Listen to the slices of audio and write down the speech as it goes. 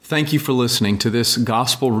Thank you for listening to this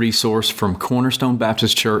gospel resource from Cornerstone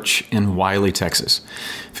Baptist Church in Wiley, Texas.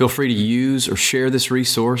 Feel free to use or share this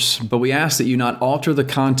resource, but we ask that you not alter the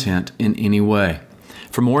content in any way.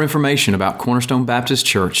 For more information about Cornerstone Baptist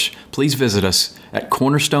Church, please visit us at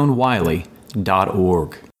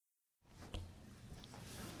cornerstonewiley.org.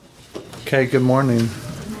 Okay, good morning.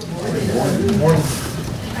 Good morning.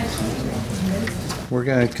 We're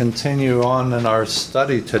going to continue on in our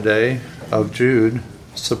study today of Jude.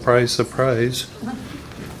 Surprise, surprise.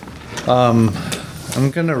 I'm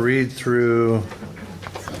going to read through,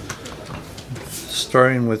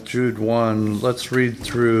 starting with Jude 1. Let's read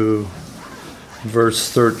through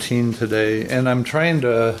verse 13 today. And I'm trying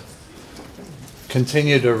to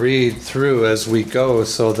continue to read through as we go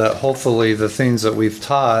so that hopefully the things that we've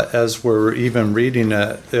taught as we're even reading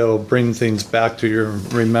it, it'll bring things back to your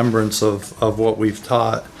remembrance of what we've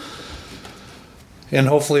taught. And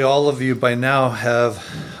hopefully all of you by now have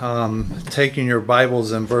taken your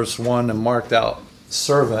Bibles in verse 1 and marked out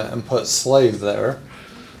servant and put slave there.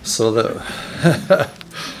 So that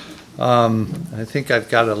I think I've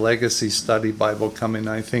got a Legacy Study Bible coming.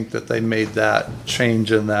 I think that they made that change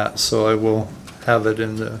in that, so I will have it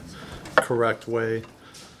in the correct way.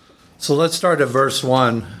 So let's start at verse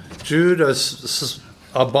 1. Jude, a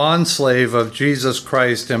bondslave of Jesus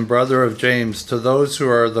Christ and brother of James, to those who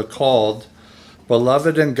are the called,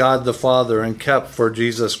 beloved in God the Father and kept for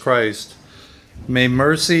Jesus Christ, may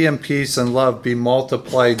mercy and peace and love be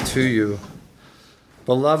multiplied to you.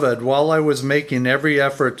 Beloved, while I was making every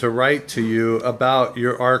effort to write to you about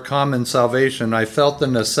our common salvation, I felt the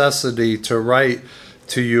necessity to write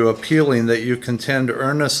to you, appealing that you contend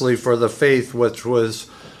earnestly for the faith which was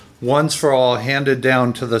once for all handed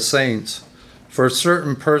down to the saints. For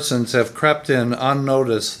certain persons have crept in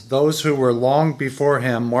unnoticed, those who were long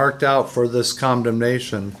beforehand marked out for this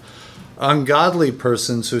condemnation. Ungodly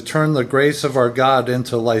persons who turn the grace of our God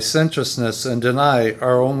into licentiousness and deny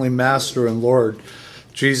our only Master and Lord,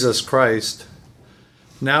 Jesus Christ.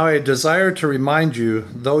 Now I desire to remind you,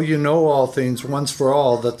 though you know all things once for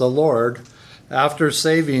all, that the Lord, after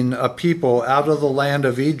saving a people out of the land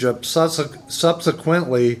of Egypt,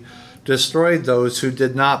 subsequently destroyed those who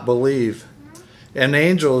did not believe. And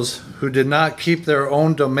angels who did not keep their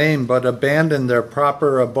own domain but abandoned their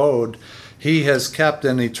proper abode, he has kept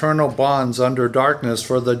in eternal bonds under darkness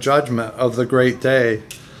for the judgment of the great day.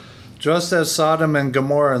 Just as Sodom and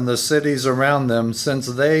Gomorrah and the cities around them, since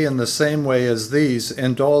they in the same way as these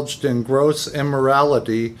indulged in gross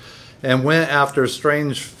immorality and went after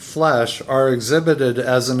strange flesh, are exhibited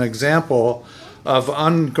as an example of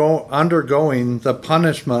undergoing the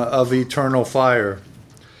punishment of eternal fire.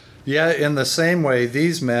 Yet in the same way,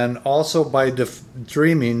 these men also by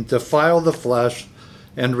dreaming defile the flesh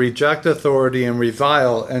and reject authority and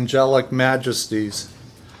revile angelic majesties.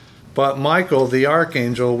 But Michael, the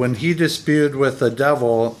archangel, when he disputed with the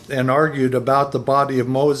devil and argued about the body of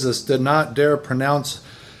Moses, did not dare pronounce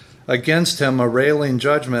against him a railing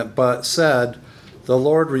judgment, but said, "The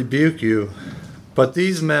Lord rebuke you." But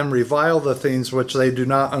these men revile the things which they do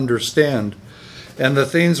not understand, and the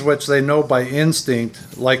things which they know by instinct,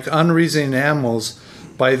 like unreasoning animals,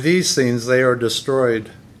 by these things they are destroyed.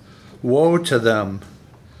 Woe to them!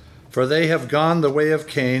 For they have gone the way of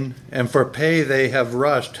Cain, and for pay they have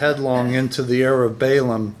rushed headlong into the error of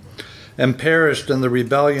Balaam, and perished in the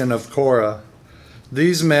rebellion of Korah.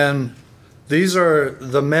 These are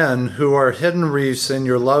the men who are hidden reefs in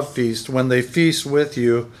your love feast, when they feast with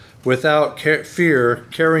you without fear,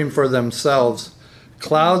 caring for themselves.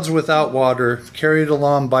 Clouds without water, carried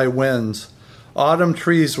along by winds. Autumn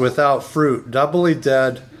trees without fruit, doubly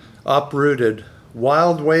dead, uprooted.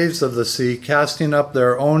 Wild waves of the sea, casting up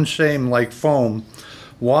their own shame like foam.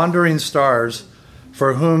 Wandering stars,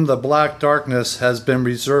 for whom the black darkness has been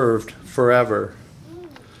reserved forever.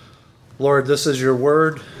 Lord, this is your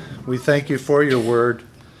word. We thank you for your word.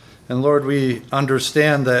 And Lord, we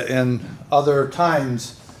understand that in other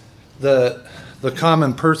times the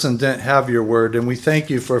common person didn't have your word, and we thank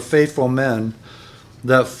you for faithful men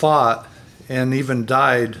that fought and even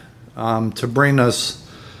died to bring us,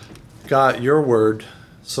 God, your word,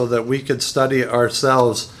 so that we could study it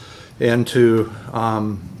ourselves and to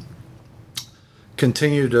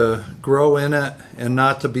continue to grow in it and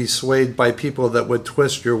not to be swayed by people that would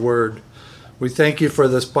twist your word. We thank you for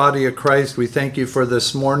this body of Christ. We thank you for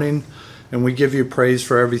this morning, and we give you praise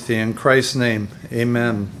for everything. In Christ's name,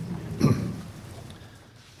 amen.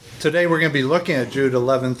 Today we're going to be looking at Jude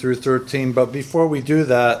 11 through 13, but before we do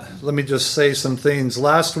that, let me just say some things.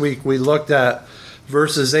 Last week we looked at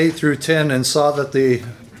verses 8 through 10 and saw that the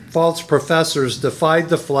false professors defied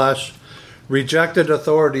the flesh, rejected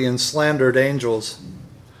authority, and slandered angels.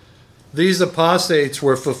 These apostates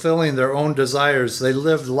were fulfilling their own desires. They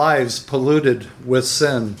lived lives polluted with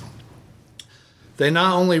sin. They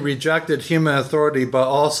not only rejected human authority, but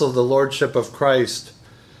also the lordship of Christ.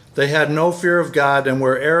 They had no fear of God and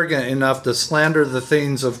were arrogant enough to slander the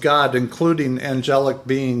things of God, including angelic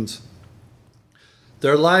beings.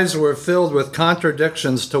 Their lives were filled with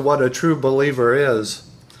contradictions to what a true believer is.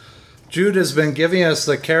 Jude has been giving us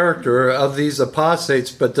the character of these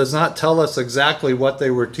apostates, but does not tell us exactly what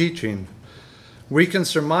they were teaching. We can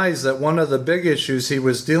surmise that one of the big issues he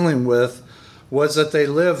was dealing with was that they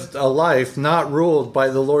lived a life not ruled by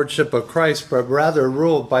the lordship of Christ, but rather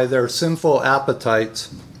ruled by their sinful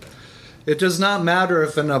appetites. It does not matter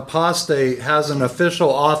if an apostate has an official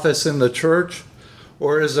office in the church,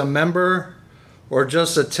 or is a member, or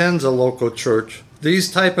just attends a local church.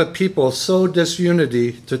 These type of people sow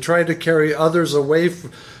disunity to try to carry others away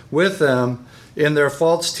with them in their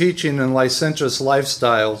false teaching and licentious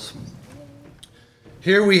lifestyles.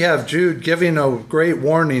 Here we have Jude giving a great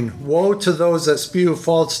warning. Woe to those that spew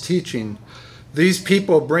false teaching. These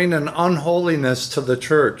people bring an unholiness to the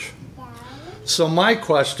church. So my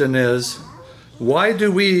question is, why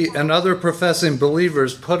do we and other professing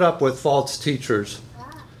believers put up with false teachers?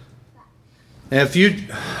 And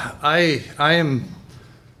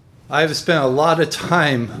I've spent a lot of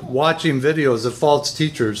time watching videos of false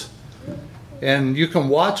teachers. And you can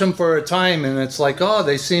watch them for a time and it's like, oh,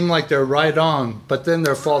 they seem like they're right on. But then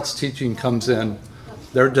their false teaching comes in.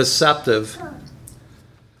 They're deceptive.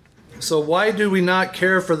 So why do we not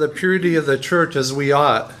care for the purity of the church as we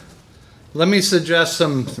ought? Let me suggest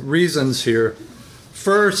some reasons here.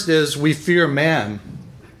 First is we fear man.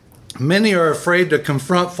 Many are afraid to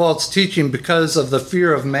confront false teaching because of the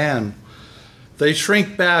fear of man. They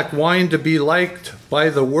shrink back, wanting to be liked by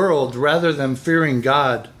the world rather than fearing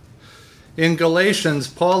God. In Galatians,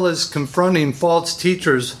 Paul is confronting false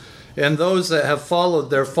teachers and those that have followed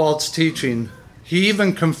their false teaching. He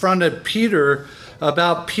even confronted Peter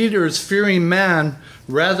about Peter's fearing man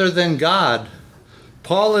rather than God.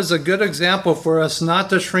 Paul is a good example for us not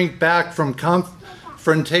to shrink back from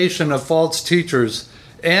confrontation of false teachers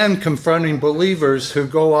and confronting believers who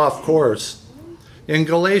go off course. In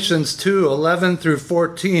Galatians 2:11 through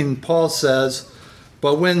 14, Paul says,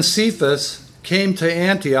 "But when Cephas came to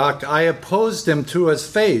Antioch, I opposed him to his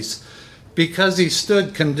face, because he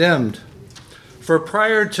stood condemned. For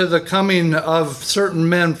prior to the coming of certain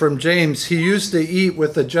men from James, he used to eat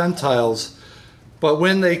with the Gentiles. But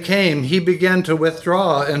when they came, he began to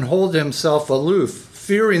withdraw and hold himself aloof,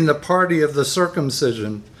 fearing the party of the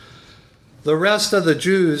circumcision. The rest of the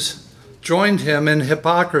Jews joined him in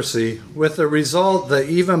hypocrisy, with the result that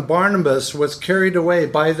even Barnabas was carried away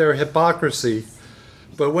by their hypocrisy.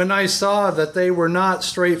 But when I saw that they were not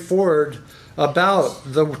straightforward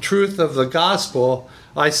about the truth of the gospel,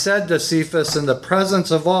 I said to Cephas in the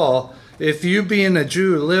presence of all, 'If you being a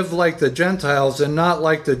Jew live like the Gentiles and not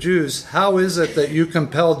like the Jews, how is it that you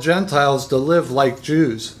compel Gentiles to live like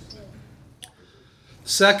Jews?'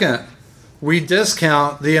 Second, we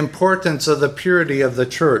discount the importance of the purity of the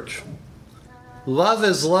church. Love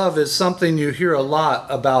is something you hear a lot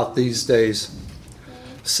about these days.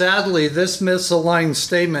 Sadly, this misaligned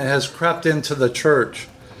statement has crept into the church.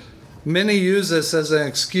 Many use this as an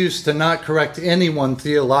excuse to not correct anyone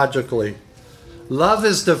theologically. Love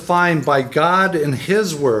is defined by God and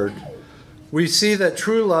His Word. We see that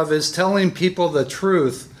true love is telling people the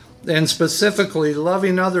truth, and specifically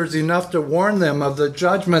loving others enough to warn them of the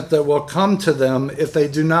judgment that will come to them if they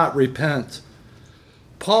do not repent.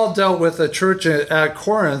 Paul dealt with a church at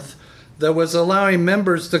Corinth that was allowing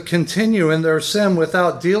members to continue in their sin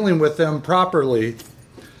without dealing with them properly.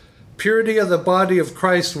 Purity of the body of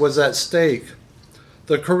Christ was at stake.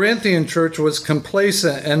 The Corinthian church was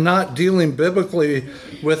complacent and not dealing biblically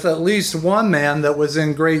with at least one man that was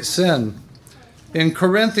in great sin. In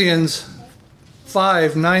Corinthians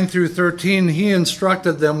 5:9 through 13, he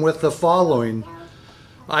instructed them with the following: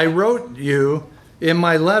 "I wrote you in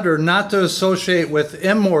my letter not to associate with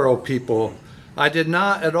immoral people. I did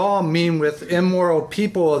not at all mean with immoral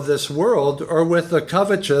people of this world, or with the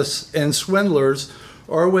covetous and swindlers,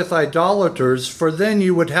 or with idolaters, for then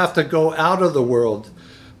you would have to go out of the world.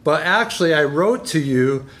 But actually I wrote to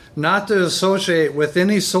you not to associate with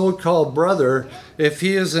any so-called brother if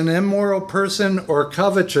he is an immoral person or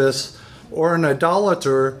covetous or an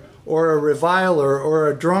idolater or a reviler or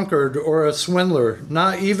a drunkard or a swindler,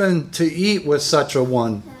 not even to eat with such a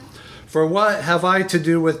one. For what have I to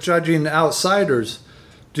do with judging outsiders?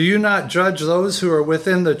 Do you not judge those who are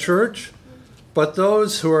within the church? But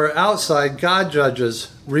those who are outside God judges.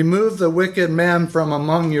 Remove the wicked man from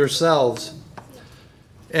among yourselves."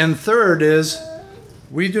 And third is,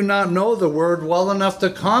 We do not know the word well enough to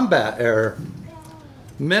combat error.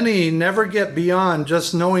 Many never get beyond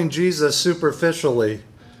just knowing Jesus superficially.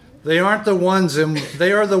 They are the ones in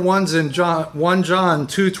 1 John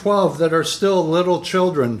 2:12 that are still little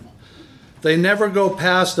children. They never go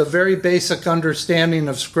past a very basic understanding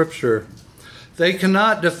of Scripture. They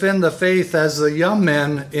cannot defend the faith as the young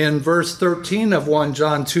men in verse 13 of 1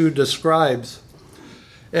 John 2 describes.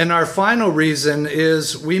 And our final reason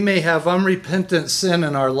is we may have unrepentant sin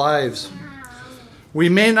in our lives. We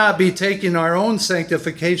may not be taking our own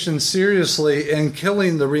sanctification seriously and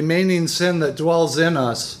killing the remaining sin that dwells in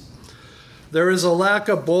us. There is a lack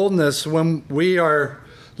of boldness when we are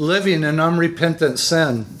living in unrepentant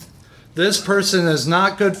sin. This person is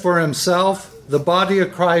not good for himself, the body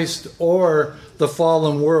of Christ, or the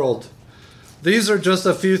fallen world. These are just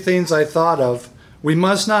a few things I thought of. We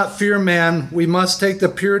must not fear man. We must take the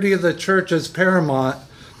purity of the church as paramount.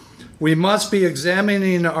 We must be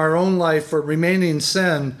examining our own life for remaining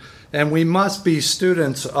sin, and we must be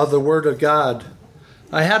students of the Word of God.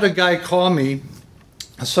 I had a guy call me.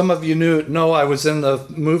 Some of you know I was in the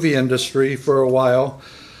movie industry for a while.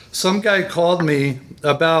 Some guy called me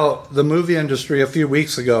about the movie industry a few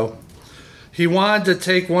weeks ago. He wanted to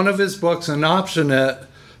take one of his books and option it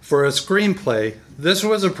for a screenplay. This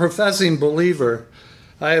was a professing believer.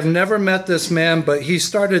 I have never met this man, but he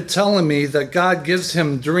started telling me that God gives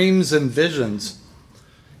him dreams and visions.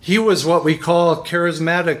 He was what we call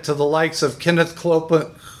charismatic to the likes of Kenneth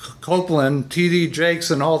Copeland, T.D.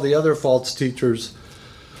 Jakes, and all the other false teachers.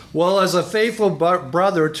 Well, as a faithful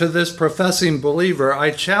brother to this professing believer,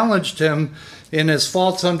 I challenged him in his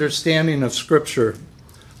false understanding of Scripture.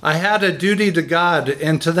 I had a duty to God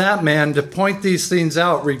and to that man to point these things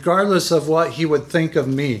out, regardless of what he would think of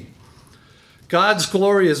me. God's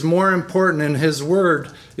glory is more important, and His Word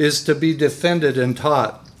is to be defended and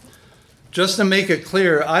taught. Just to make it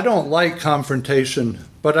clear, I don't like confrontation,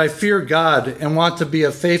 but I fear God and want to be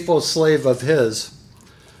a faithful slave of His.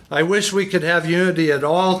 I wish we could have unity at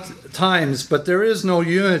all times, but there is no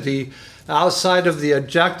unity outside of the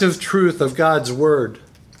objective truth of God's Word.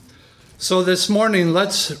 So this morning,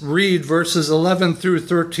 let's read verses 11 through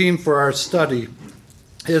 13 for our study.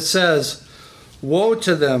 It says, "Woe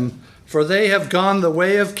to them, for they have gone the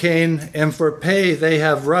way of Cain, and for pay they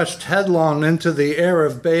have rushed headlong into the error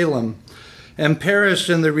of Balaam, and perished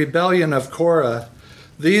in the rebellion of Korah.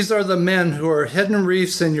 These are the men who are hidden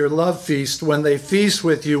reefs in your love feast, when they feast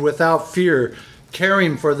with you without fear,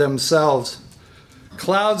 caring for themselves.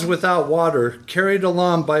 Clouds without water, carried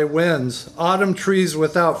along by winds, autumn trees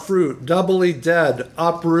without fruit, doubly dead,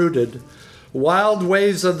 uprooted. Wild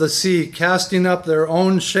waves of the sea, casting up their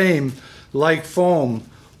own shame like foam.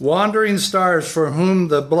 Wandering stars for whom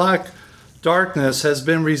the black darkness has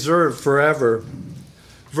been reserved forever."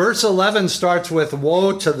 Verse 11 starts with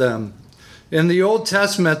woe to them. In the Old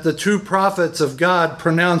Testament, the two prophets of God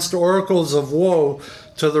pronounced oracles of woe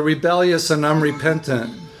to the rebellious and unrepentant.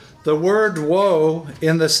 The word woe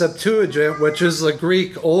in the Septuagint, which is the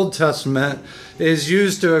Greek Old Testament, is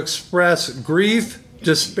used to express grief,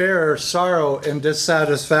 despair, sorrow, and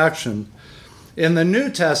dissatisfaction. In the New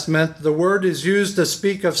Testament, the word is used to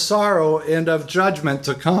speak of sorrow and of judgment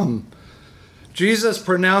to come. Jesus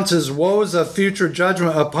pronounces woes of future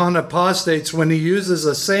judgment upon apostates when he uses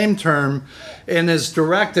the same term and is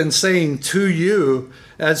direct in saying to you,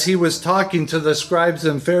 as he was talking to the scribes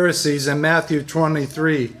and Pharisees in Matthew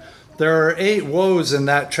 23. There are 8 woes in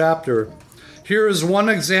that chapter. Here is one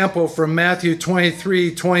example from Matthew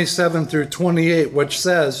 23, 27 through 28, which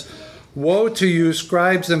says, "Woe to you,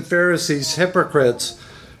 scribes and Pharisees, hypocrites!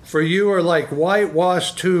 For you are like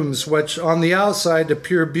whitewashed tombs, which on the outside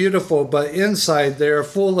appear beautiful, but inside they are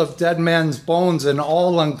full of dead men's bones and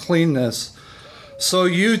all uncleanness. So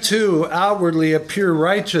you too outwardly appear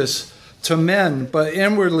righteous to men, but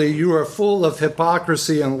inwardly you are full of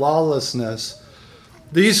hypocrisy and lawlessness."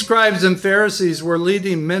 These scribes and Pharisees were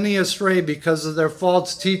leading many astray because of their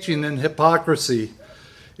false teaching and hypocrisy.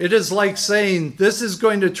 It is like saying, this is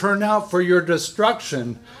going to turn out for your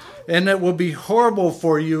destruction, and it will be horrible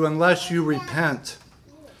for you unless you repent.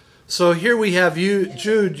 So here we have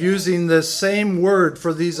Jude using this same word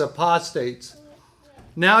for these apostates.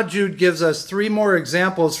 Now Jude gives us 3 more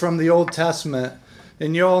examples from the Old Testament,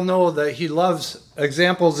 and you all know that he loves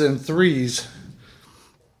examples in threes.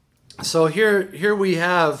 So here we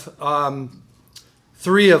have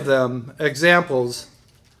 3 of them, examples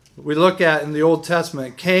we look at in the Old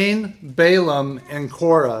Testament: Cain, Balaam, and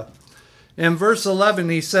Korah. In verse 11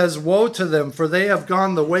 he says, "Woe to them, for they have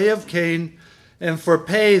gone the way of Cain, and for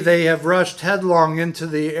pay they have rushed headlong into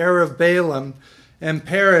the error of Balaam, and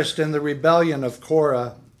perished in the rebellion of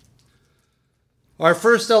Korah." Our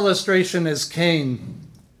first illustration is Cain.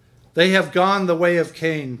 They have gone the way of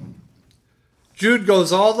Cain. Jude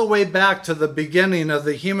goes all the way back to the beginning of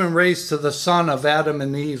the human race, to the son of Adam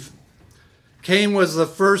and Eve. Cain was the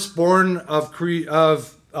firstborn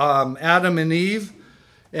of Adam and Eve,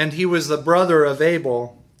 and he was the brother of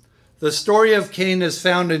Abel. The story of Cain is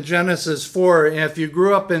found in Genesis 4, and if you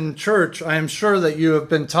grew up in church, I am sure that you have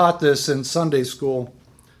been taught this in Sunday school.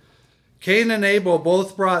 Cain and Abel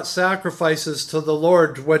both brought sacrifices to the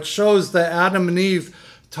Lord, which shows that Adam and Eve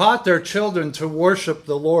taught their children to worship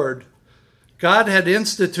the Lord. God had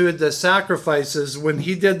instituted the sacrifices when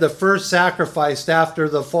he did the first sacrifice after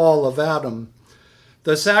the fall of Adam.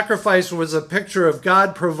 The sacrifice was a picture of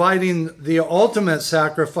God providing the ultimate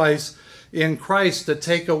sacrifice in Christ to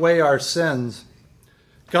take away our sins.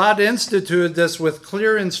 God instituted this with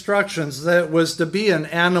clear instructions that it was to be an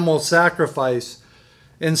animal sacrifice.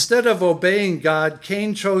 Instead of obeying God,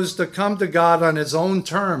 Cain chose to come to God on his own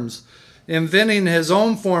terms, inventing his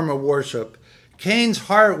own form of worship. Cain's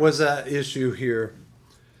heart was at issue here.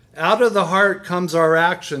 Out of the heart comes our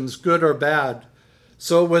actions, good or bad.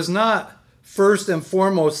 So it was not first and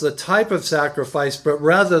foremost the type of sacrifice, but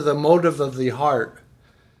rather the motive of the heart.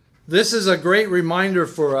 This is a great reminder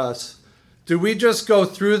for us. Do we just go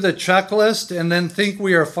through the checklist and then think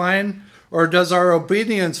we are fine? Or does our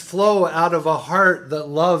obedience flow out of a heart that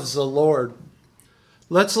loves the Lord?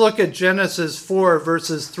 Let's look at Genesis 4,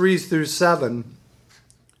 verses 3 through 7.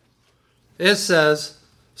 It says,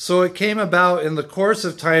 "So it came about in the course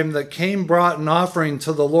of time that Cain brought an offering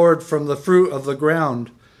to the Lord from the fruit of the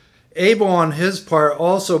ground. Abel on his part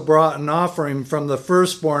also brought an offering from the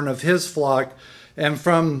firstborn of his flock and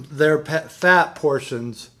from their fat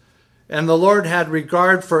portions. And the Lord had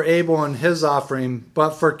regard for Abel and his offering, but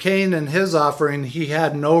for Cain and his offering he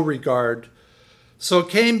had no regard. So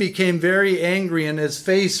Cain became very angry, and his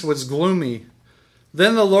face was gloomy.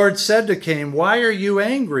 Then the Lord said to Cain, 'Why are you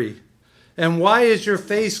angry? And why is your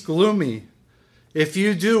face gloomy? If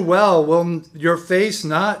you do well, will your face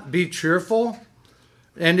not be cheerful?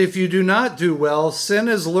 And if you do not do well, sin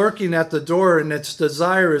is lurking at the door, and its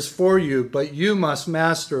desire is for you, but you must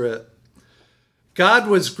master it.' God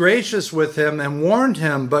was gracious with him and warned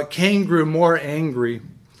him, but Cain grew more angry.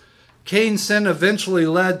 Cain's sin eventually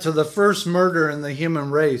led to the first murder in the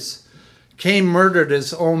human race. Cain murdered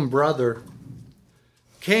his own brother.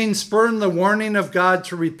 Cain spurned the warning of God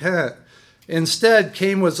to repent. Instead,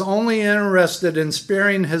 Cain was only interested in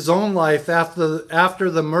sparing his own life after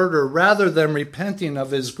the murder rather than repenting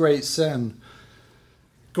of his great sin.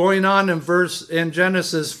 Going on in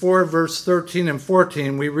Genesis 4, verse 13 and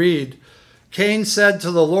 14, we read, "Cain said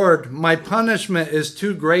to the Lord, 'My punishment is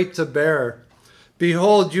too great to bear.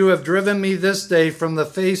 Behold, you have driven me this day from the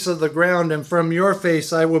face of the ground, and from your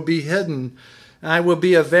face I will be hidden. I will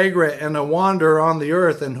be a vagrant and a wanderer on the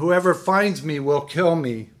earth, and whoever finds me will kill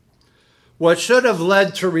me.' What should have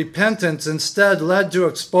led to repentance instead led to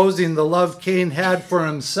exposing the love Cain had for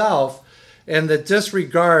himself and the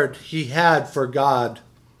disregard he had for God.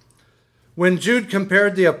 When Jude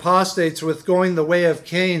compared the apostates with going the way of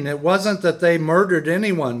Cain, it wasn't that they murdered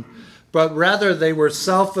anyone, but rather they were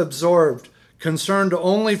self-absorbed, concerned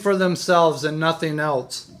only for themselves and nothing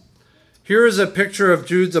else. Here is a picture of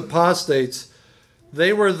Jude's apostates.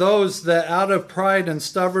 They were those that out of pride and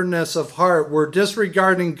stubbornness of heart were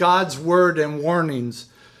disregarding God's word and warnings,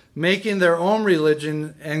 making their own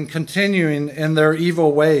religion and continuing in their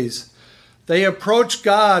evil ways. They approached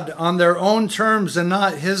God on their own terms and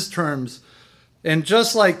not his terms. And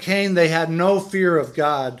just like Cain, they had no fear of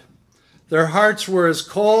God. Their hearts were as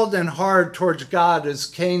cold and hard towards God as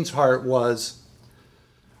Cain's heart was.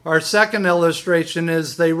 Our second illustration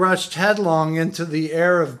is they rushed headlong into the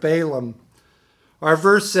error of Balaam. Our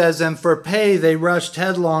verse says, "And for pay they rushed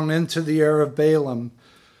headlong into the error of Balaam."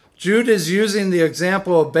 Jude is using the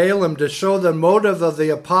example of Balaam to show the motive of the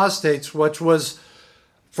apostates, which was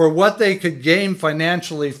for what they could gain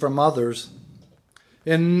financially from others.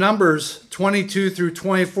 In Numbers 22 through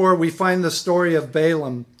 24, we find the story of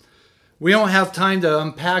Balaam. We don't have time to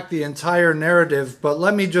unpack the entire narrative, but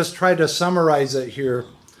let me just try to summarize it here.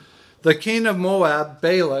 The king of Moab,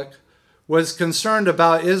 Balak, was concerned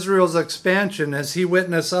about Israel's expansion as he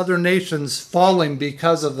witnessed other nations falling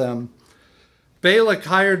because of them. Balak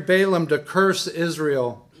hired Balaam to curse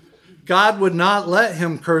Israel. God would not let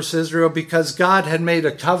him curse Israel because God had made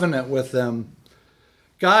a covenant with them.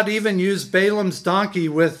 God even used Balaam's donkey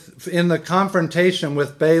in the confrontation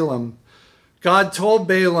with Balaam. God told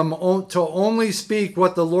Balaam to only speak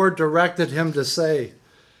what the Lord directed him to say.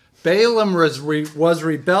 Balaam was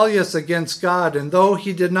rebellious against God, and though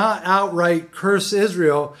he did not outright curse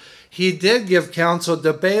Israel, he did give counsel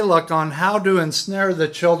to Balak on how to ensnare the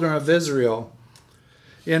children of Israel.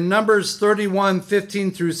 In Numbers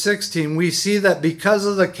 31:15 through 16, we see that because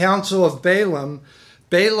of the counsel of Balaam,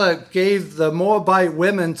 Balak gave the Moabite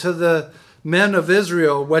women to the men of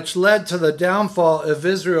Israel, which led to the downfall of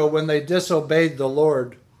Israel when they disobeyed the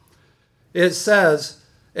Lord. It says,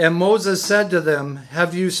 "And Moses said to them,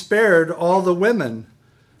 Have you spared all the women?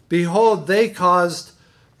 Behold, they caused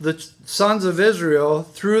the sons of Israel,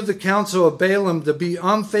 through the counsel of Balaam, to be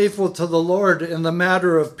unfaithful to the Lord in the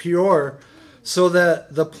matter of Peor, so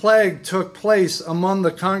that the plague took place among the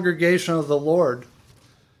congregation of the Lord."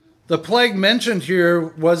 The plague mentioned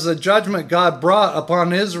here was the judgment God brought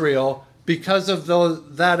upon Israel because of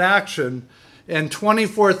that action, and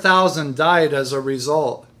 24,000 died as a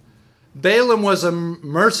result. Balaam was a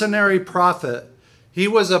mercenary prophet. He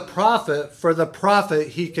was a prophet for the profit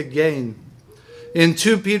he could gain. In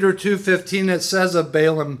 2 Peter 2:15 it says of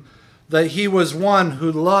Balaam that he was one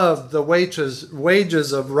who loved the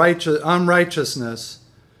wages of unrighteousness.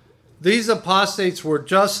 These apostates were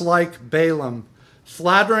just like Balaam,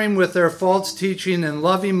 flattering with their false teaching and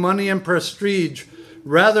loving money and prestige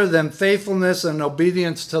rather than faithfulness and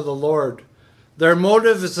obedience to the Lord. Their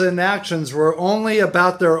motives and actions were only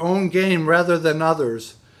about their own gain rather than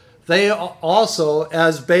others. They also,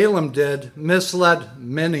 as Balaam did, misled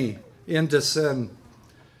many into sin.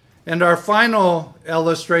 And our final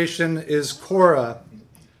illustration is Korah,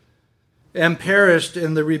 and perished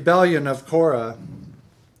in the rebellion of Korah.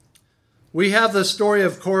 We have the story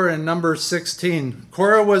of Korah in Numbers 16.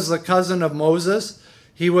 Korah was the cousin of Moses.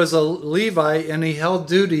 He was a Levite, and he held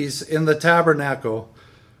duties in the tabernacle.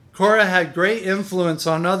 Korah had great influence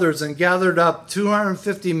on others and gathered up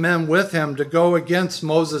 250 men with him to go against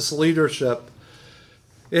Moses' leadership.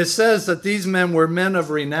 It says that these men were men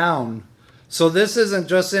of renown. So this isn't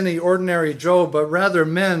just any ordinary Joe, but rather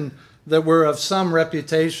men that were of some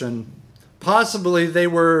reputation. Possibly they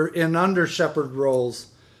were in under-shepherd roles.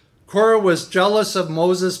 Korah was jealous of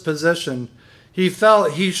Moses' position. He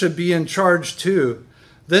felt he should be in charge too.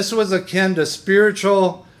 This was akin to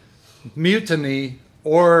spiritual mutiny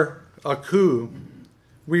or a coup.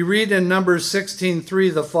 We read in Numbers 16:3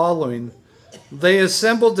 the following: "They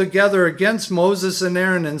assembled together against Moses and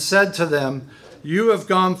Aaron and said to them, 'You have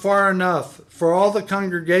gone far enough, for all the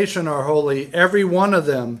congregation are holy, every one of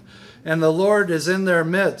them, and the Lord is in their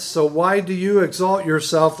midst. So why do you exalt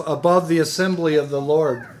yourself above the assembly of the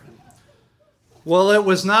Lord?'" Well, it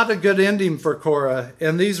was not a good ending for Korah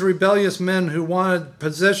and these rebellious men who wanted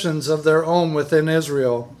positions of their own within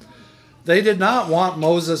Israel. They did not want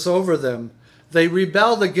Moses over them. They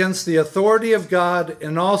rebelled against the authority of God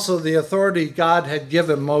and also the authority God had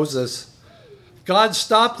given Moses. God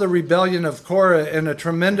stopped the rebellion of Korah in a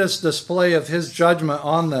tremendous display of his judgment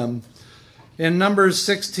on them. In Numbers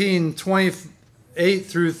 16:28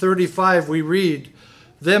 through 35, we read,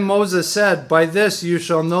 "Then Moses said, 'By this you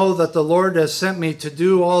shall know that the Lord has sent me to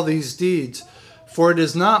do all these deeds, for it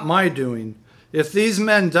is not my doing. If these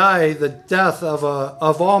men die the death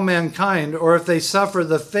of all mankind, or if they suffer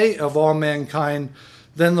the fate of all mankind,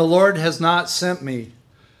 then the Lord has not sent me.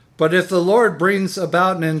 But if the Lord brings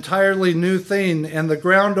about an entirely new thing, and the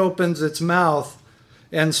ground opens its mouth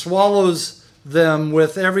and swallows them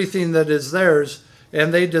with everything that is theirs,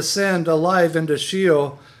 and they descend alive into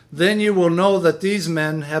Sheol, then you will know that these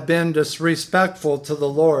men have been disrespectful to the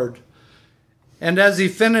Lord.' And as he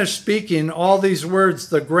finished speaking all these words,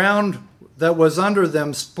 the ground that was under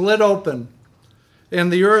them split open,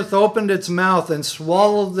 and the earth opened its mouth and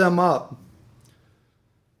swallowed them up,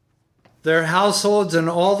 their households and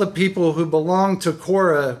all the people who belonged to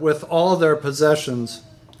Korah with all their possessions.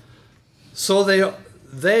 So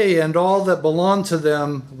they and all that belonged to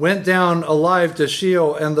them went down alive to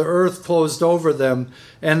Sheol, and the earth closed over them,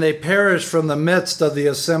 and they perished from the midst of the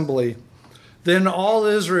assembly. Then all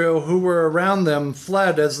Israel who were around them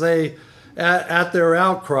fled as they at their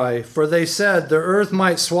outcry, for they said, 'The earth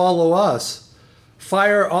might swallow us.'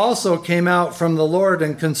 Fire also came out from the Lord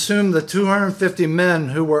and consumed the 250 men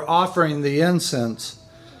who were offering the incense."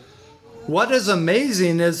 What is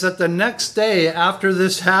amazing is that the next day after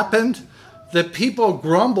this happened, the people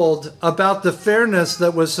grumbled about the fairness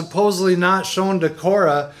that was supposedly not shown to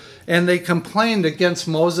Korah, and they complained against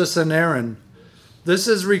Moses and Aaron. This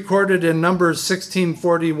is recorded in Numbers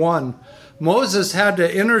 16:41. Moses had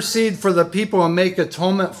to intercede for the people and make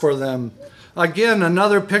atonement for them. Again,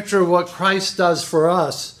 another picture of what Christ does for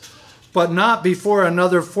us, but not before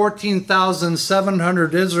another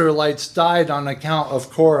 14,700 Israelites died on account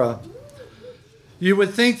of Korah. You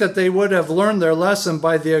would think that they would have learned their lesson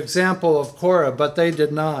by the example of Korah, but they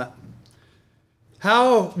did not.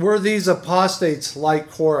 How were these apostates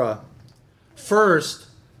like Korah? First,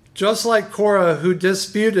 just like Korah, who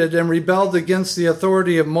disputed and rebelled against the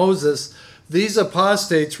authority of Moses, these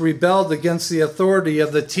apostates rebelled against the authority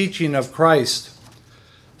of the teaching of Christ.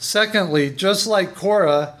 Secondly, just like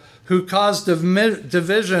Korah, who caused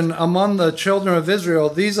division among the children of Israel,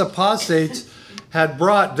 these apostates had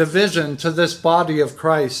brought division to this body of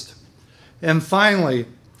Christ. And finally,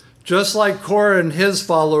 just like Korah and his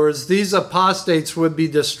followers, these apostates would be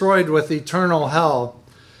destroyed with eternal hell.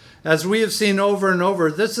 As we have seen over and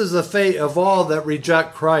over, this is the fate of all that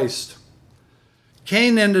reject Christ.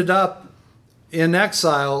 Cain ended up in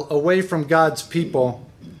exile away from God's people.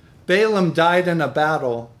 Balaam died in a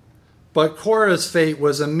battle, but Korah's fate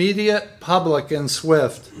was immediate, public, and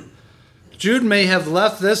swift. Jude may have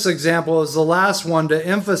left this example as the last one to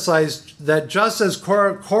emphasize that just as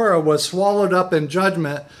Korah was swallowed up in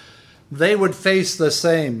judgment, they would face the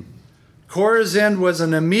same. Korah's end was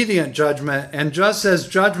an immediate judgment, and just as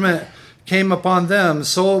judgment came upon them,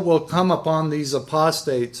 so it will come upon these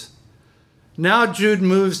apostates. Now Jude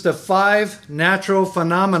moves to 5 natural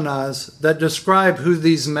phenomena that describe who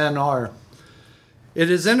these men are.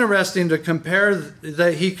 It is interesting to compare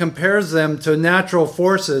that he compares them to natural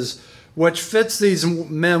forces, which fits these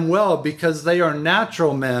men well because they are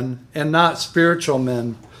natural men and not spiritual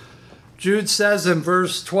men. Jude says in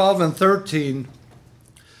verse 12 and 13,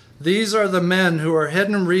 "These are the men who are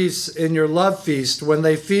hidden wreaths in your love feast when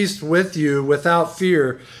they feast with you without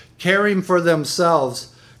fear, caring for themselves,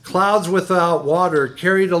 clouds without water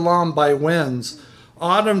carried along by winds,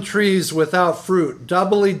 autumn trees without fruit,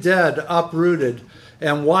 doubly dead uprooted,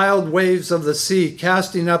 and wild waves of the sea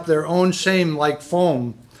casting up their own shame like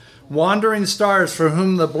foam, wandering stars for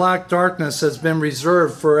whom the black darkness has been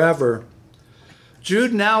reserved forever."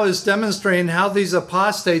 Jude now is demonstrating how these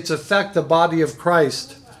apostates affect the body of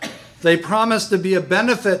Christ. They promise to be a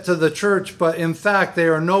benefit to the church, but in fact they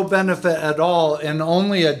are no benefit at all and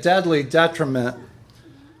only a deadly detriment.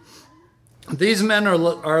 These men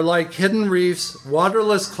are like hidden reefs,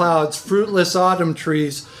 waterless clouds, fruitless autumn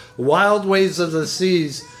trees, wild waves of the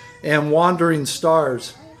seas, and wandering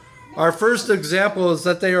stars. Our first example is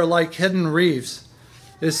that they are like hidden reefs.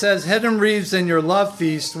 It says, "Hidden reefs in your love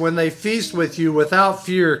feast when they feast with you without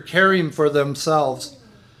fear, caring for themselves."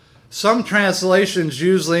 Some translations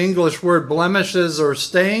use the English word blemishes or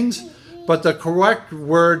stains, but the correct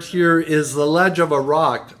word here is the ledge of a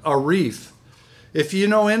rock, a reef. If you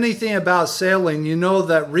know anything about sailing, you know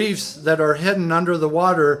that reefs that are hidden under the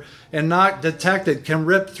water and not detected can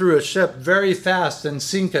rip through a ship very fast and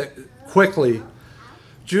sink it quickly.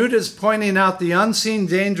 Jude is pointing out the unseen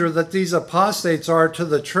danger that these apostates are to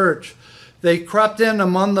the church. They crept in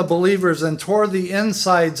among the believers and tore the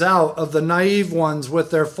insides out of the naive ones with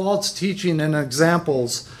their false teaching and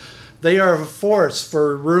examples. They are a force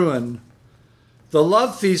for ruin. The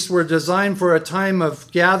love feasts were designed for a time of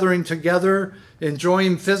gathering together,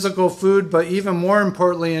 enjoying physical food, but even more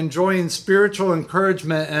importantly, enjoying spiritual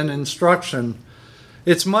encouragement and instruction.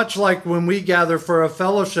 It's much like when we gather for a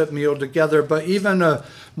fellowship meal together, but even a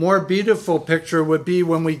more beautiful picture would be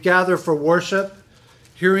when we gather for worship,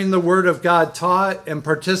 hearing the Word of God taught, and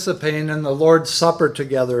participating in the Lord's Supper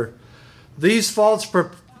together. These false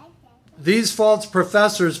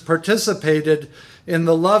professors participated in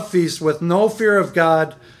the love feast with no fear of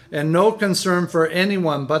God and no concern for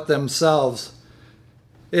anyone but themselves.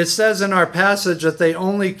 It says in our passage that they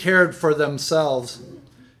only cared for themselves.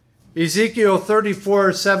 Ezekiel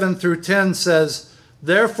 34, 7 through 10 says,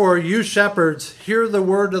 "Therefore, you shepherds, hear the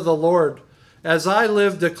word of the Lord. As I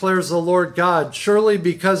live, declares the Lord God, surely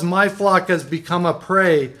because my flock has become a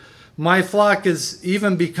prey, my flock has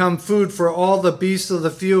even become food for all the beasts of the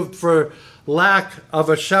field for lack of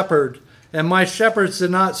a shepherd. And my shepherds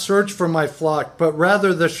did not search for my flock, but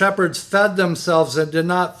rather the shepherds fed themselves and did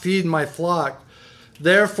not feed my flock.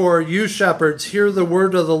 Therefore, you shepherds, hear the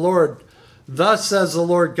word of the Lord. Thus says the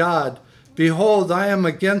Lord God, behold, I am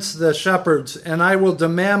against the shepherds, and I will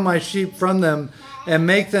demand my sheep from them and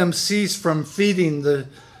make them cease from feeding the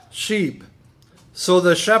sheep. So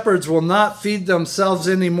the shepherds will not feed themselves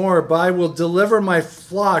anymore, but I will deliver my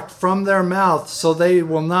flock from their mouth, so they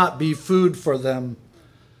will not be food for them."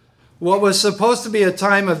 What was supposed to be a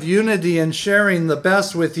time of unity and sharing the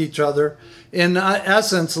best with each other, in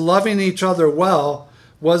essence loving each other well,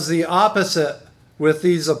 was the opposite with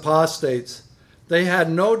these apostates. They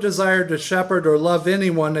had no desire to shepherd or love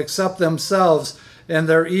anyone except themselves and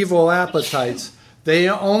their evil appetites. They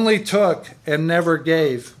only took and never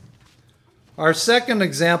gave. Our second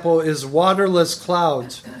example is waterless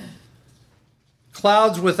clouds.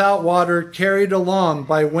 Clouds without water carried along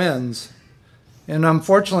by winds. And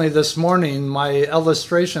unfortunately this morning my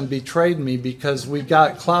illustration betrayed me because we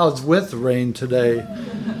got clouds with rain today.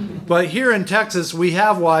 But here in Texas we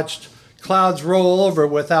have watched clouds roll over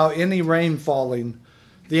without any rain falling.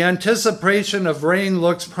 The anticipation of rain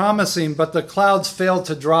looks promising, but the clouds fail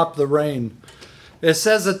to drop the rain. It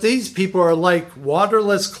says that these people are like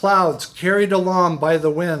waterless clouds carried along by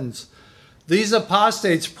the winds. These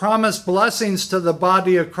apostates promise blessings to the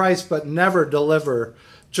body of Christ but never deliver,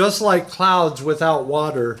 just like clouds without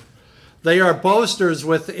water. They are boasters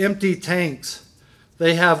with empty tanks.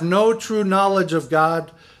 They have no true knowledge of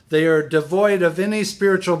God. They are devoid of any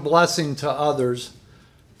spiritual blessing to others.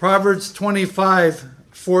 Proverbs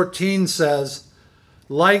 25:14 says,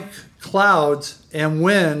 like clouds and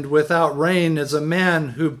wind without rain is a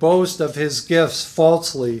man who boasts of his gifts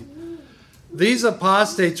falsely. These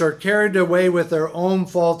apostates are carried away with their own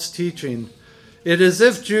false teaching. It is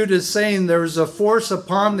as if Jude is saying there is a force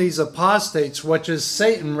upon these apostates, which is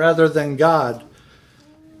Satan rather than God.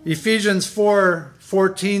 Ephesians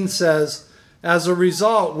 4:14 says, as a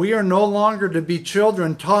result, we are no longer to be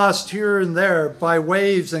children tossed here and there by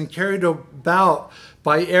waves and carried about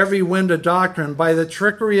by every wind of doctrine, by the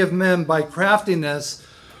trickery of men, by craftiness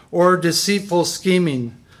or deceitful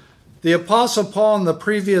scheming. The Apostle Paul in the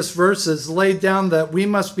previous verses laid down that we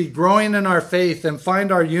must be growing in our faith and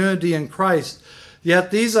find our unity in Christ. Yet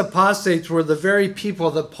these apostates were the very people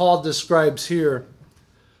that Paul describes here.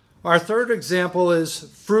 Our third example is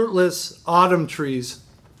fruitless autumn trees.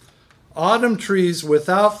 Autumn trees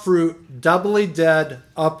without fruit, doubly dead,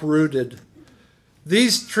 uprooted.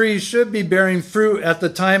 These trees should be bearing fruit at the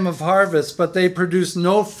time of harvest, but they produce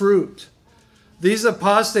no fruit. These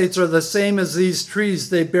apostates are the same as these trees.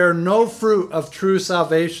 They bear no fruit of true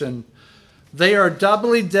salvation. They are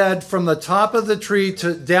doubly dead from the top of the tree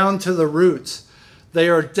down to the roots. They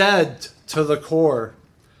are dead to the core.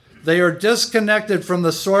 They are disconnected from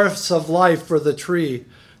the source of life for the tree.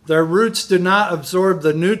 Their roots do not absorb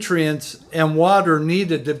the nutrients and water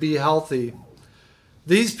needed to be healthy.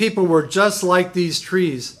 These people were just like these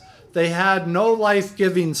trees. They had no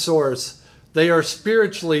life-giving source. They are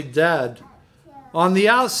spiritually dead. On the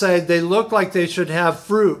outside, they look like they should have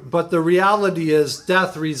fruit, but the reality is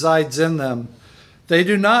death resides in them. They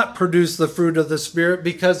do not produce the fruit of the Spirit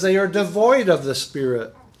because they are devoid of the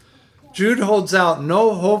Spirit. Jude holds out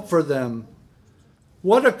no hope for them.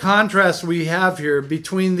 What a contrast we have here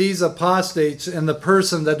between these apostates and the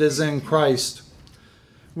person that is in Christ.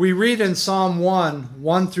 We read in Psalm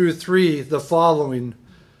 1:1-3, the following,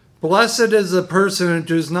 blessed is the person who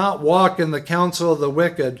does not walk in the counsel of the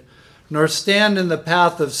wicked, nor stand in the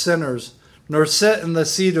path of sinners, nor sit in the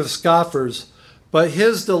seat of scoffers, but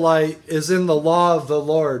his delight is in the law of the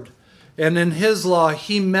Lord, and in his law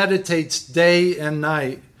he meditates day and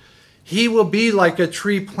night. He will be like a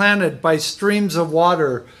tree planted by streams of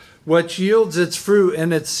water, which yields its fruit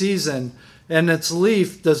in its season, and its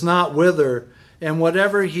leaf does not wither, and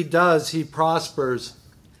whatever he does, he prospers.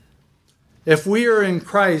 If we are in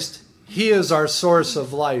Christ, he is our source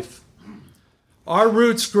of life. Our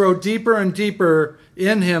roots grow deeper and deeper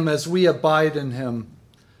in him as we abide in him.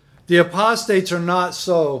 The apostates are not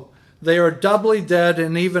so. They are doubly dead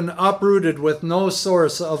and even uprooted with no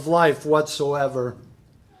source of life whatsoever.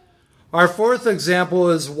 Our fourth example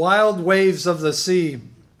is wild waves of the sea.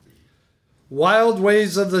 Wild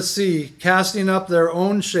waves of the sea, casting up their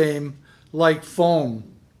own shame like foam.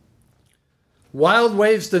 Wild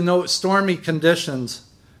waves denote stormy conditions.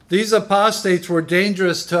 These apostates were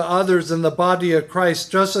dangerous to others in the body of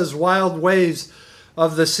Christ, just as wild waves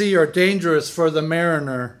of the sea are dangerous for the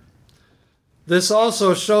mariner. This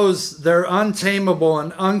also shows their untamable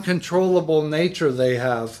and uncontrollable nature they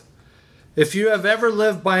have. If you have ever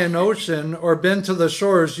lived by an ocean or been to the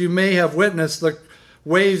shores, you may have witnessed the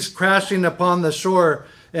waves crashing upon the shore,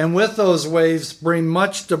 and with those waves bring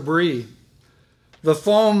much debris. The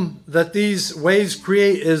foam that these waves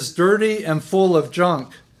create is dirty and full of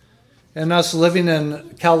junk. And us living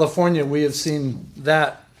in California, we have seen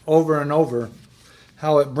that over and over,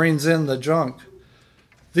 how it brings in the junk.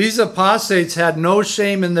 These apostates had no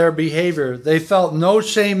shame in their behavior. They felt no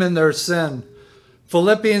shame in their sin.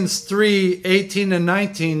 Philippians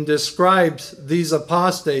 3:18-19 describes these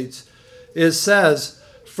apostates. It says,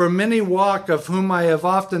 for many walk, of whom I have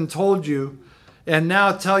often told you, and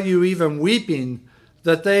now tell you even weeping,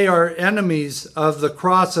 that they are enemies of the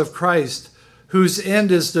cross of Christ, whose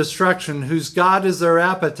end is destruction, whose God is their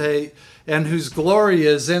appetite, and whose glory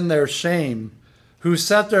is in their shame, who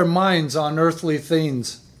set their minds on earthly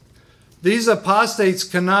things. These apostates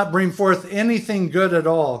cannot bring forth anything good at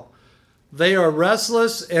all. They are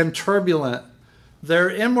restless and turbulent.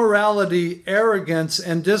 Their immorality, arrogance,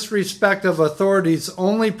 and disrespect of authorities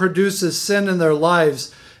only produces sin in their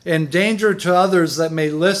lives and danger to others that may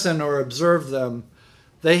listen or observe them.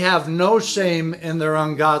 They have no shame in their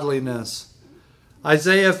ungodliness.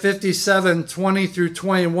 Isaiah 57:20 through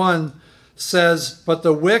 21 says, "But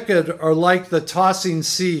the wicked are like the tossing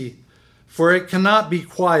sea, for it cannot be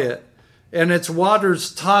quiet, and its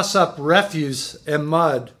waters toss up refuse and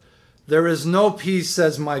mud. There is no peace,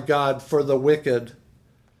 says my God, for the wicked."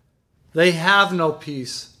 They have no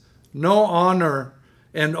peace, no honor,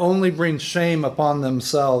 and only bring shame upon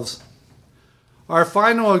themselves. Our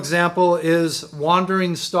final example is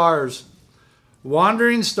wandering stars.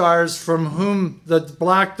 Wandering stars from whom the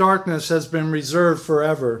black darkness has been reserved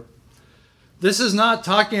forever. This is not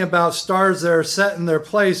talking about stars that are set in their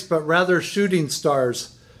place, but rather shooting stars.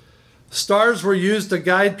 Stars were used to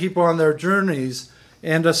guide people on their journeys,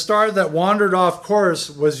 and a star that wandered off course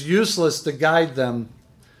was useless to guide them.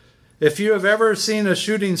 If you have ever seen a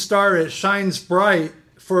shooting star, it shines bright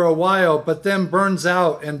for a while, but then burns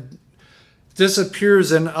out and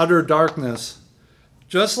disappears in utter darkness.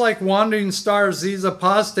 Just like wandering stars, these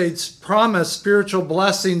apostates promise spiritual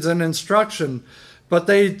blessings and instruction, but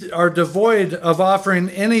they are devoid of offering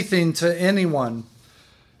anything to anyone.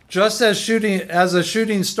 Just as a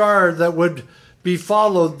shooting star that would be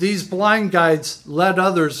followed, these blind guides led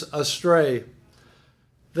others astray.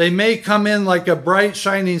 They may come in like a bright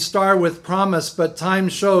shining star with promise, but time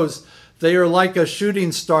shows they are like a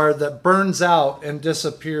shooting star that burns out and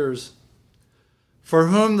disappears. For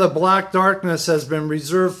whom the black darkness has been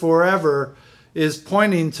reserved forever is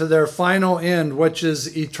pointing to their final end, which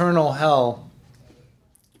is eternal hell.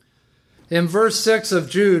 In verse 6 of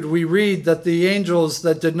Jude, we read that the angels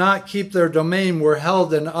that did not keep their domain were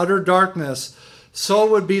held in utter darkness. So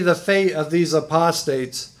would be the fate of these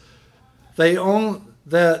apostates. The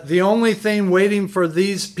only thing waiting for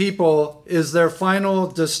these people is their final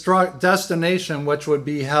destination, which would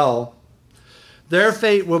be hell. Their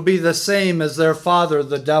fate will be the same as their father,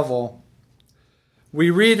 the devil. We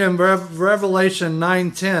read in Revelation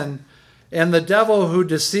 9:10, "And the devil who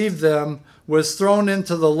deceived them was thrown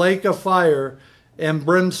into the lake of fire and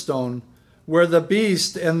brimstone, where the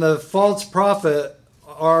beast and the false prophet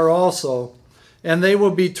are also, and they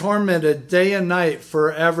will be tormented day and night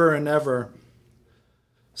forever and ever."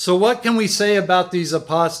 So what can we say about these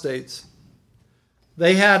apostates?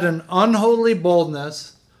 They had an unholy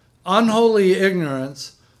boldness, unholy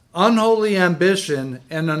ignorance, unholy ambition,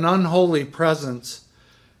 and an unholy presence.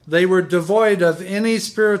 They were devoid of any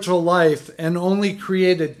spiritual life and only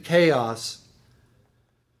created chaos.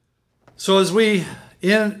 So as we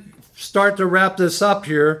start to wrap this up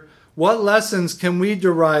here, what lessons can we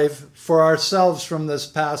derive for ourselves from this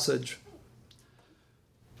passage?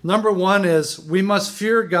 Number one is we must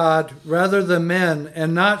fear God rather than men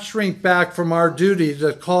and not shrink back from our duty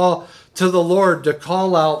to call to the Lord to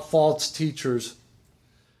call out false teachers.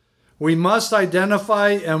 We must identify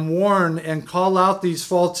and warn and call out these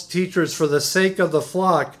false teachers for the sake of the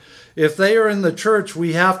flock. If they are in the church,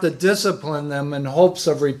 we have to discipline them in hopes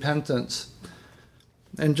of repentance.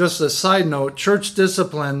 And just a side note, church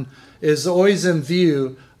discipline is always in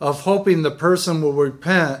view of hoping the person will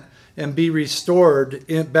repent and be restored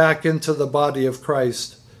back into the body of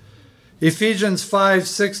Christ. Ephesians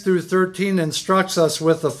 5:6 through 13 instructs us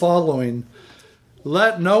with the following: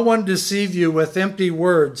 "Let no one deceive you with empty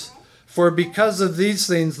words, for because of these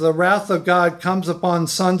things the wrath of God comes upon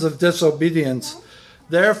sons of disobedience.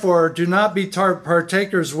 Therefore do not be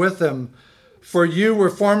partakers with them. For you were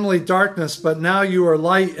formerly darkness, but now you are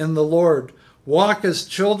light in the Lord. Walk as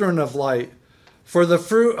children of light. For the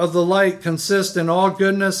fruit of the light consists in all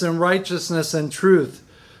goodness and righteousness and truth,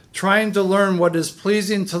 trying to learn what is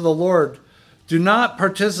pleasing to the Lord. Do not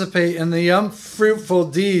participate in the unfruitful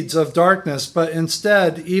deeds of darkness, but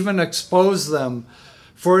instead even expose them.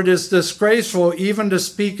 For it is disgraceful even to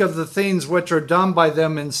speak of the things which are done by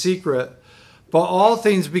them in secret. But all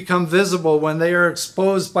things become visible when they are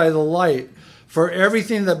exposed by the light, for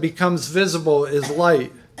everything that becomes visible is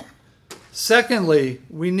light. Secondly,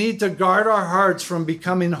 we need to guard our hearts from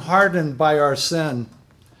becoming hardened by our sin.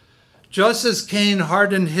 Just as Cain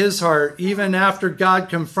hardened his heart even after God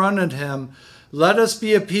confronted him, let us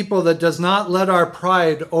be a people that does not let our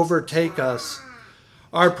pride overtake us.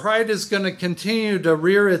 Our pride is going to continue to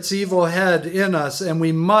rear its evil head in us, and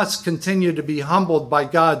we must continue to be humbled by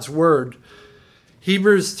God's word.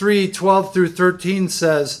 Hebrews 3:12 through 13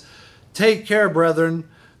 says, "Take care, brethren,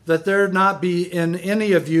 that there not be in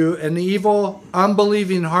any of you an evil,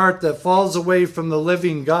 unbelieving heart that falls away from the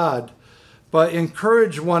living God, but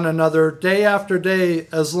encourage one another day after day,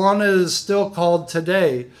 as long as it is still called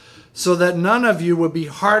today, so that none of you will be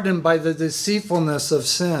hardened by the deceitfulness of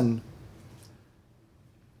sin.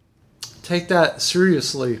 Take that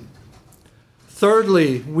seriously.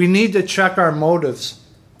 Thirdly, we need to check our motives.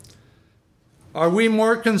 Are we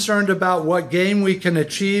more concerned about what gain we can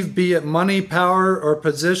achieve, be it money, power, or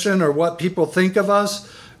position, or what people think of us,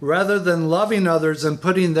 rather than loving others and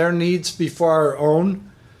putting their needs before our own?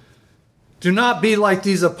 Do not be like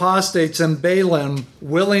these apostates and Balaam,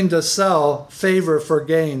 willing to sell favor for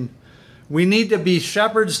gain. We need to be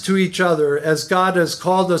shepherds to each other as God has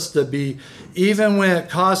called us to be, even when it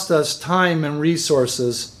costs us time and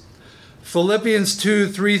resources. Philippians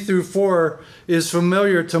 2:3-4 is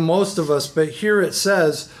familiar to most of us, but here it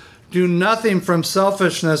says, "Do nothing from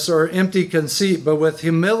selfishness or empty conceit, but with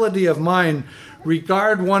humility of mind,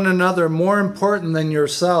 regard one another more important than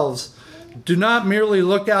yourselves. Do not merely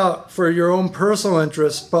look out for your own personal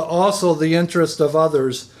interests, but also the interest of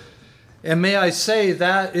others." And may I say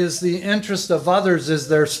that is the interest of others is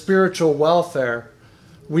their spiritual welfare.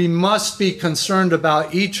 We must be concerned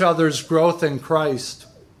about each other's growth in Christ.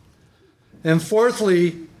 And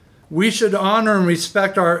fourthly, we should honor and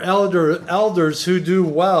respect our elders who do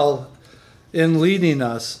well in leading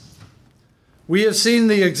us. We have seen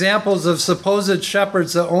the examples of supposed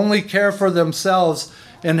shepherds that only care for themselves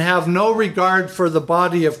and have no regard for the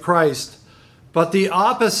body of Christ. But the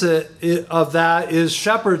opposite of that is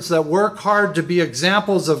shepherds that work hard to be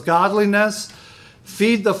examples of godliness,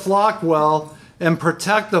 feed the flock well, and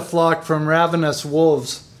protect the flock from ravenous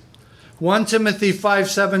wolves. 1 Timothy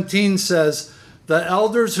 5:17 says, "The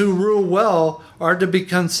elders who rule well are to be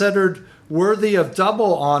considered worthy of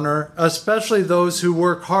double honor, especially those who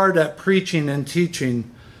work hard at preaching and teaching."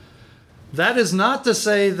 That is not to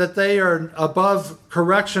say that they are above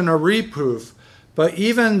correction or reproof, but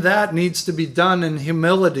even that needs to be done in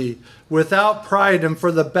humility, without pride, and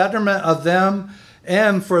for the betterment of them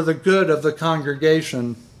and for the good of the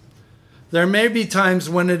congregation. There may be times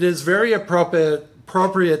when it is very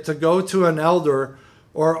appropriate to go to an elder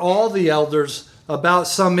or all the elders about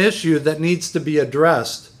some issue that needs to be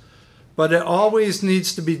addressed, but it always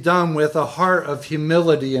needs to be done with a heart of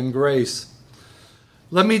humility and grace.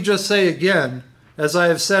 Let me just say again, as I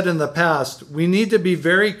have said in the past, we need to be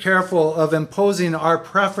very careful of imposing our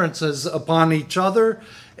preferences upon each other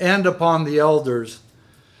and upon the elders.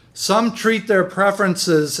 Some treat their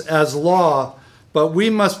preferences as law, but we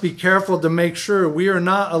must be careful to make sure we are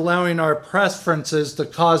not allowing our preferences to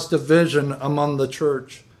cause division among the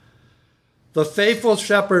church. The faithful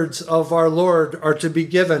shepherds of our Lord are to be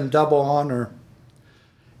given double honor.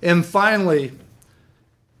 And finally,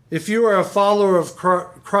 if you are a follower of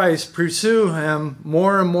Christ, pursue him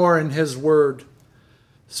more and more in his word.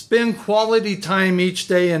 Spend quality time each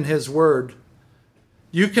day in his word.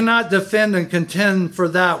 You cannot defend and contend for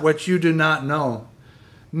that which you do not know.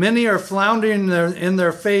 Many are floundering in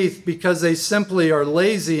their faith because they simply are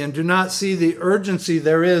lazy and do not see the urgency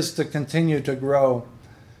there is to continue to grow.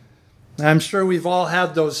 I'm sure we've all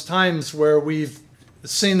had those times where we've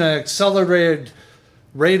seen an accelerated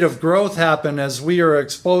rate of growth happen as we are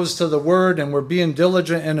exposed to the word and we're being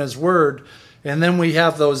diligent in his word. And then we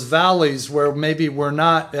have those valleys where maybe we're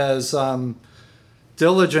not as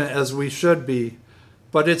diligent as we should be.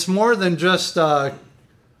 But it's more than just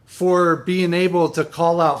for being able to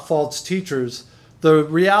call out false teachers. The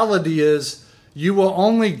reality is you will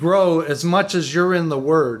only grow as much as you're in the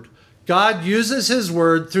word. God uses his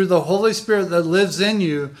word through the Holy Spirit that lives in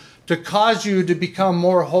you to cause you to become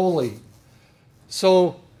more holy.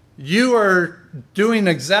 So you are doing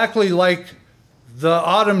exactly like the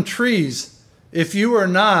autumn trees. If you are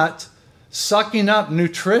not sucking up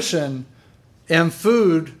nutrition and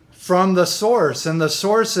food from the source, and the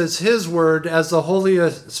source is his word as the Holy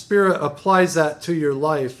Spirit applies that to your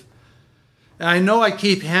life. And I know I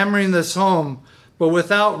keep hammering this home, but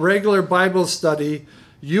without regular Bible study,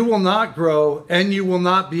 you will not grow and you will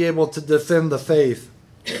not be able to defend the faith.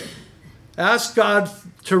 Ask God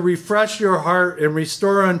to refresh your heart and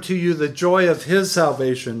restore unto you the joy of his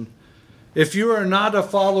salvation. If you are not a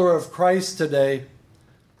follower of Christ today,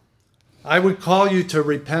 I would call you to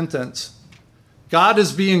repentance. God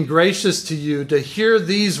is being gracious to you to hear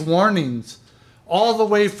these warnings all the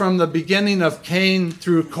way from the beginning of Cain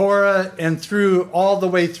through Korah and through all the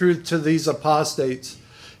way through to these apostates.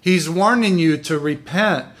 He's warning you to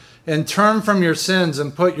repent and turn from your sins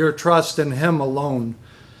and put your trust in him alone.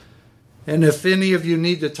 And if any of you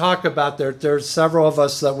need to talk about that, there's several of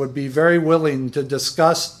us that would be very willing to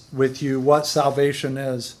discuss with you what salvation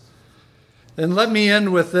is. And let me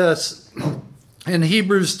end with this. In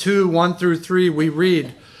Hebrews 2:1-3, we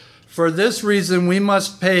read, "For this reason we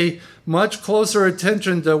must pay much closer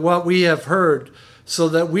attention to what we have heard, so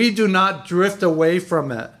that we do not drift away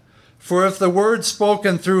from it. For if the word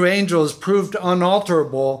spoken through angels proved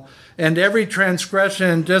unalterable, and every transgression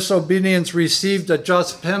and disobedience received a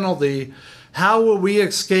just penalty, how will we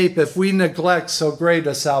escape if we neglect so great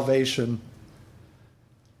a salvation?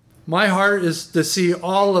 My heart is to see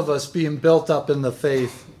all of us being built up in the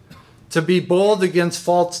faith, to be bold against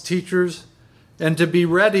false teachers, and to be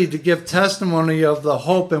ready to give testimony of the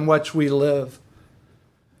hope in which we live.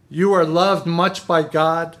 You are loved much by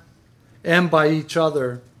God and by each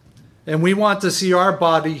other, and we want to see our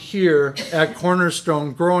body here at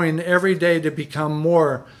Cornerstone growing every day to become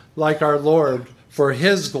more like our Lord for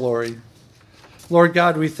His glory. Lord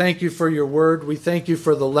God, we thank you for your word. We thank you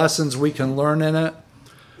for the lessons we can learn in it.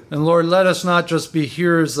 And Lord, let us not just be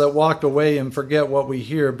hearers that walk away and forget what we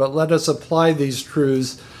hear, but let us apply these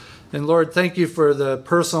truths. And Lord, thank you for the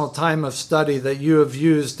personal time of study that you have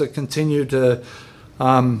used to continue to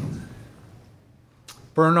burn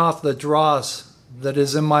off the dross that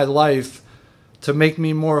is in my life to make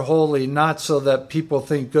me more holy, not so that people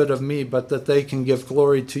think good of me, but that they can give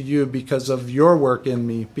glory to you because of your work in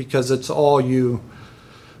me, because it's all you.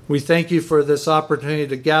 We thank you for this opportunity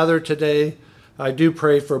to gather today. I do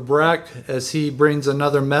pray for Breck as he brings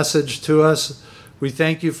another message to us. We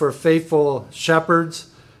thank you for faithful shepherds.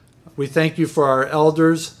 We thank you for our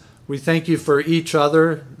elders. We thank you for each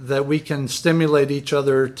other, that we can stimulate each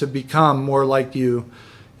other to become more like you.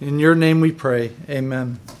 In your name we pray.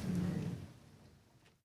 Amen.